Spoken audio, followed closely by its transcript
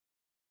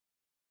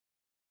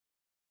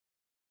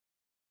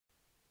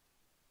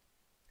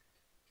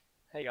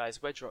Hey guys,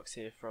 Wedgerox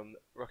here from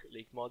Rocket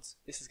League Mods.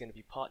 This is going to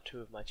be part 2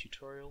 of my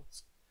tutorial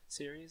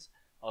series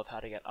of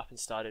how to get up and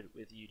started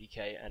with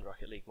UDK and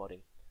Rocket League modding.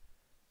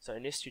 So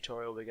in this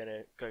tutorial we're going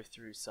to go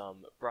through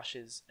some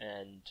brushes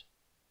and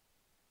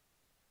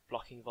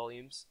blocking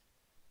volumes.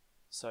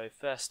 So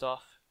first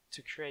off,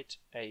 to create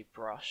a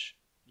brush,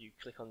 you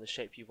click on the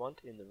shape you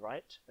want in the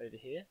right over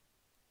here.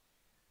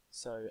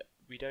 So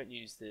we don't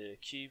use the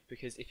cube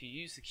because if you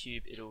use the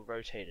cube it'll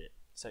rotate it.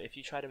 So if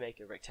you try to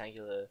make a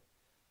rectangular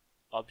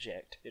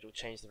object, it'll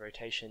change the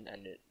rotation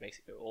and it makes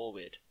it go all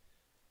weird.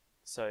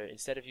 So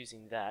instead of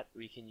using that,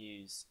 we can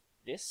use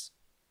this.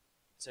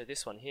 So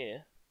this one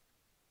here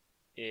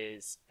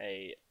is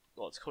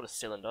it's called a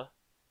cylinder.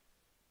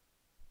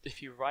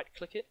 If you right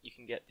click it, you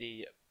can get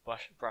the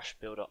brush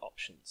builder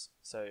options.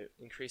 So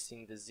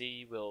increasing the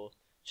Z will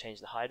change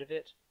the height of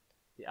it.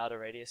 The outer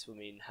radius will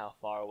mean how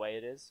far away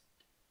it is,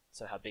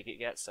 so how big it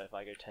gets. So if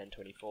I go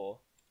 1024,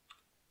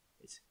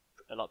 it's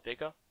a lot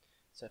bigger.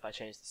 So if I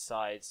change the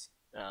sides,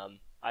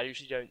 I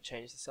usually don't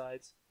change the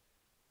sides.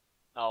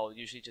 I'll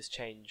usually just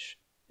change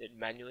it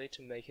manually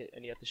to make it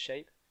any other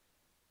shape.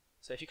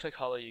 So if you click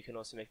hollow, you can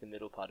also make the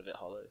middle part of it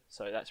hollow.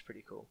 So that's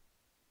pretty cool.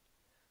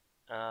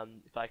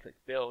 If I click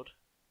build,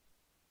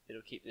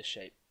 it'll keep this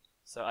shape.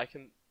 So I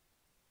can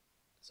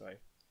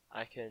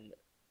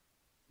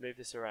move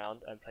this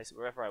around and place it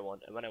wherever I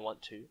want, and when I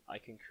want to, I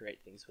can create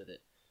things with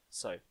it.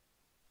 So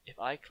if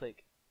I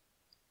click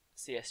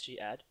CSG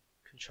add,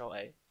 Control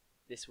A,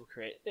 this will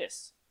create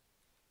this.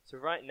 So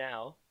right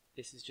now,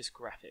 this is just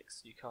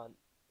graphics. You can't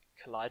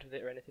collide with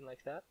it or anything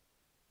like that.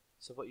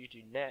 So what you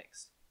do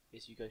next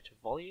is you go to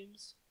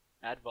volumes,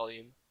 add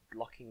volume,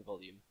 blocking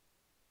volume.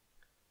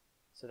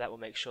 So that will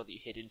make sure that you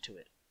hit into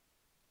it.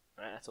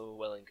 Alright, that's all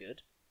well and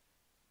good.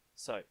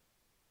 So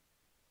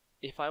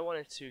if I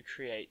wanted to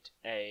create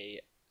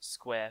a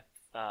square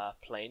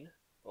plane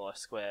or a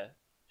square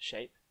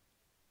shape,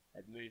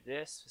 I'd move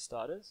this for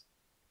starters,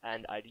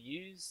 and I'd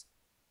use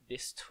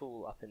this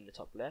tool up in the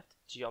top left,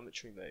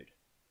 geometry mode.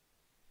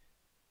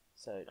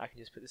 So I can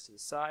just put this to the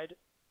side.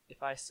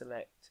 If I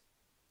select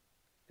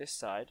this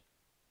side,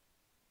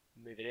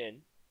 move it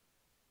in,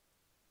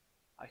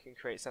 I can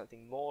create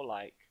something more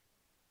like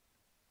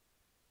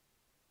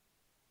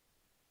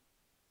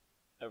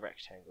a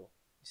rectangle.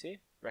 You see?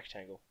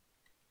 Rectangle.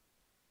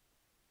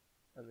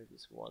 I'll move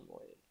this one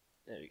more in.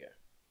 There we go.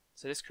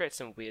 So this creates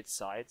some weird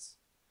sides.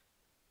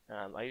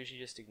 I usually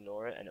just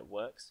ignore it and it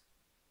works.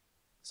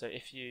 So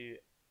if you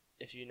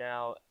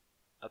now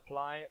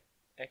apply,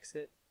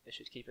 exit, it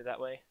should keep it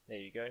that way. There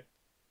you go.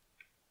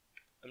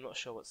 I'm not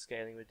sure what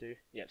scaling would do.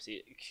 Yep,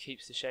 see, it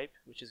keeps the shape,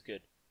 which is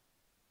good.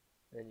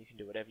 And then you can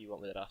do whatever you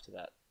want with it after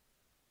that.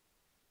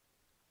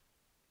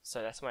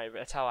 So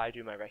that's how I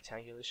do my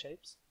rectangular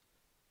shapes.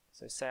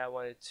 So say I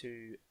wanted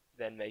to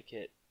then make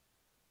it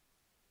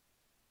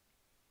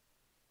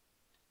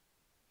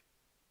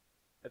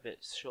a bit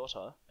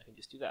shorter, I can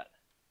just do that.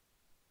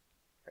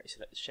 Right,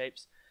 select the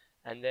shapes,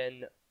 and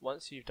then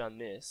once you've done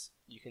this,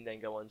 you can then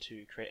go on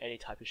to create any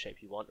type of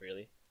shape you want,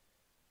 really.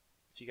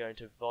 If you go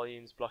into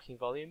volumes, blocking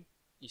volume,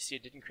 you see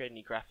it didn't create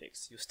any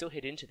graphics. You'll still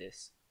hit into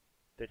this,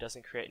 but it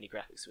doesn't create any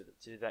graphics with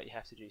it. To do that, you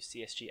have to do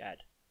CSG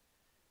add.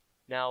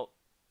 Now,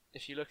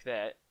 if you look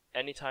there,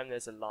 anytime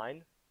there's a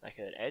line, like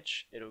an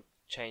edge, it'll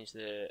change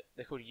they're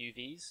called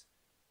UVs,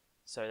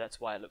 so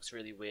that's why it looks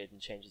really weird and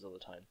changes all the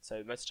time.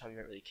 So most of the time you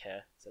don't really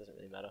care, so it doesn't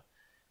really matter.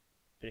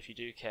 But if you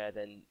do care,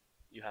 then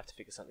you have to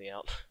figure something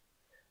out.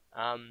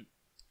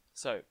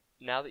 So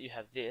now that you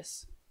have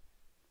this,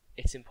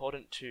 it's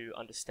important to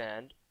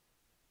understand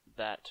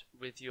that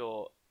with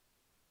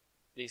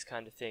these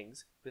kind of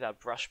things, with our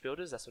brush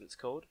builders, that's what it's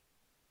called,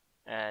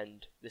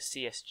 and the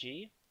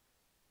CSG,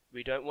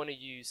 we don't want to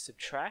use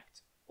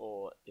subtract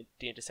or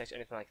de-intersect or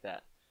anything like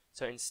that.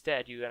 So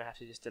instead, you're going to have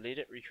to just delete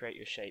it, recreate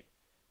your shape.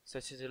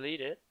 So to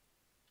delete it,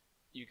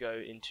 you go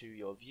into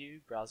your view,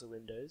 browser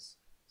windows,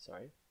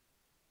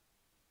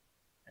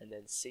 and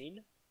then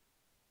scene.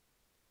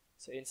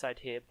 So inside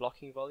here,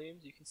 blocking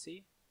volumes you can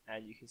see,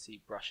 and you can see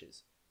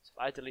brushes. So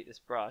if I delete this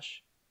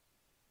brush,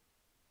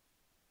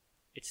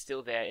 it's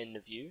still there in the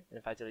view, and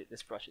if I delete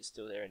this brush, it's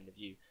still there in the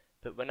view.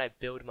 But when I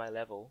build my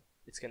level,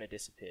 it's going to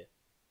disappear.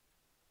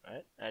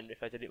 Right? And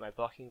if I delete my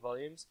blocking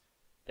volumes,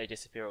 they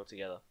disappear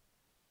altogether.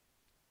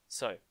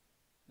 So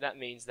that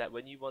means that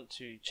when you want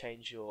to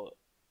change your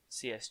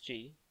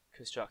CSG,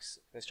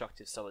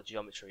 constructive solid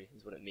geometry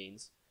is what it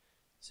means.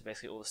 So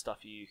basically all the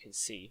stuff you can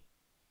see,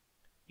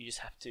 you just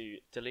have to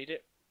delete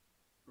it,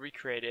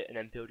 recreate it, and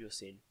then build your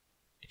scene.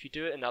 If you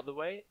do it another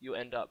way, you'll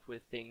end up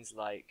with things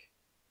like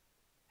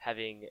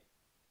having,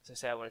 so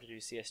say I wanted to do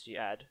CSG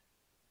add,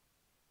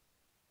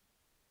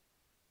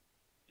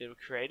 it'll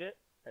create it,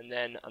 and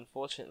then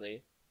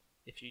unfortunately,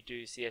 if you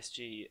do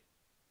CSG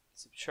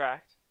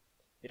subtract,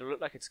 it'll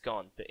look like it's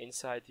gone, but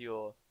inside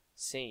your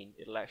scene,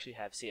 it'll actually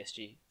have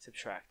CSG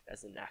subtract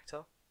as an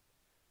actor.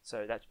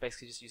 So that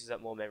basically just uses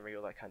up more memory,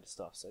 all that kind of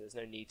stuff. So there's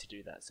no need to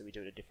do that, so we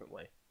do it a different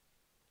way.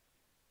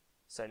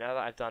 So now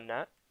that I've done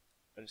that,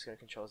 I'm just going to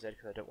Control Z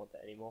because I don't want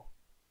that anymore.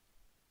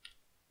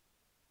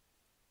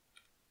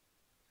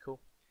 Cool.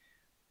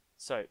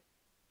 So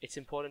it's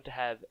important to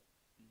have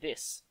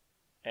this,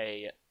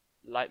 a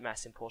light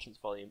mass importance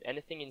volume.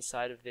 Anything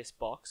inside of this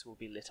box will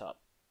be lit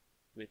up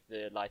with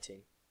the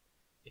lighting.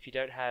 If you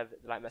don't have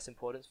the light mass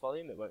importance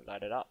volume, it won't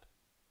light it up.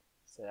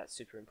 So that's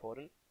super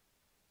important.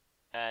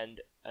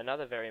 And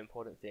another very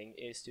important thing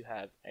is to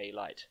have a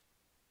light.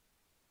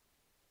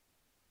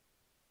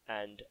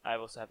 And I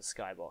also have a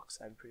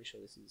skybox. I'm pretty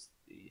sure this is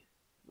the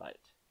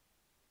light.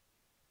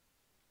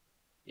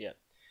 Yeah.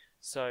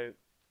 So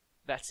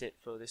that's it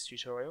for this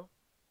tutorial.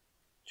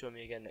 Join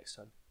me again next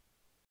time.